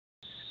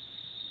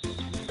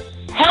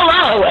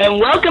Hello, and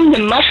welcome to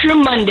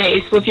Mushroom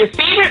Mondays with your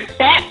favorite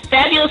fat,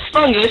 fabulous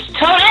fungus,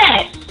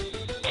 Toadette!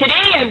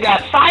 Today I've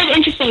got 5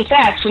 interesting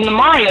facts from the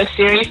Mario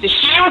series to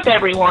share with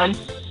everyone.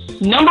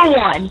 Number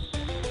 1.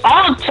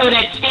 All of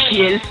Toadette's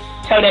stages,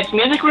 Toadette's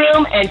Music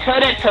Room and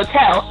Toadette's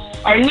Hotel,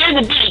 are near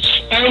the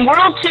beach and in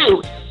World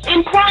 2,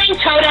 implying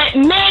Toadette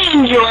may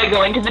enjoy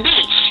going to the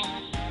beach.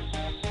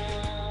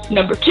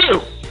 Number 2.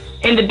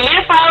 In the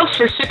beta files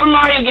for Super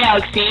Mario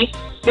Galaxy,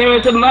 there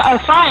was a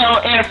file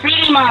and a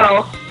 3D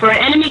model for an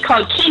enemy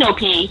called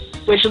Kinopie,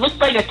 which looked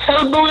like a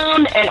toad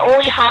balloon and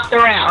only hopped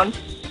around.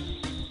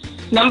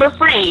 Number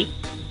 3.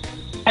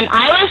 An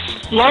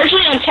eyeless, largely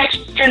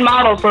untextured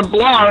model for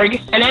Blarg,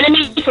 an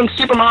enemy from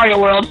Super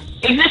Mario World,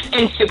 exists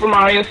in Super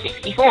Mario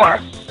 64.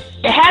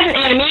 It has an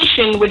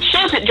animation which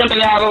shows it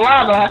jumping out of the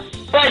lava,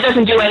 but it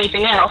doesn't do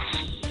anything else.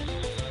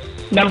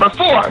 Number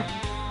 4.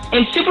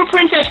 In Super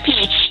Princess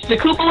Peach, the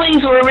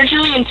Koopalings were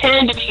originally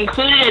intended to be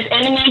included as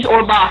enemies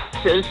or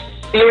bosses.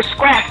 They were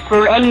scrapped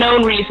for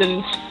unknown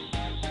reasons.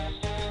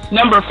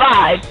 Number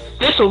 5.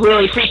 This will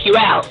really freak you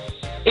out.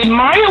 In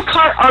Mario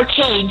Kart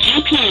Arcade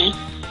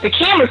GP, the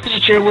camera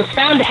feature was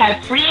found to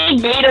have 3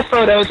 beta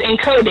photos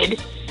encoded.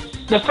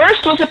 The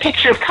first was a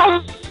picture of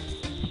color,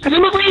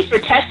 presumably for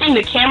testing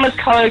the camera's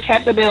color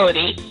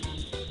capability.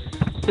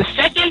 The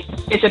second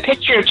is a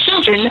picture of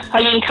children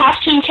hugging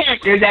costume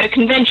characters at a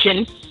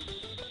convention.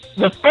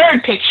 The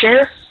third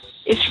picture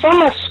is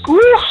from a school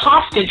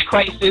hostage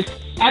crisis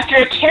after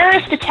a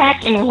terrorist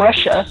attack in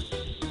Russia.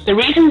 The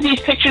reasons these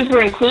pictures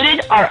were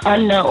included are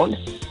unknown.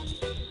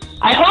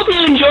 I hope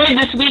you enjoyed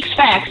this week's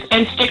facts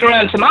and stick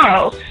around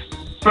tomorrow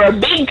for a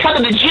big cup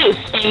of the juice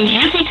in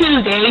Juicy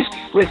Tuesdays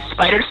with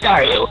Spider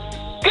Staryu.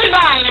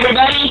 Goodbye,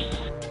 everybody!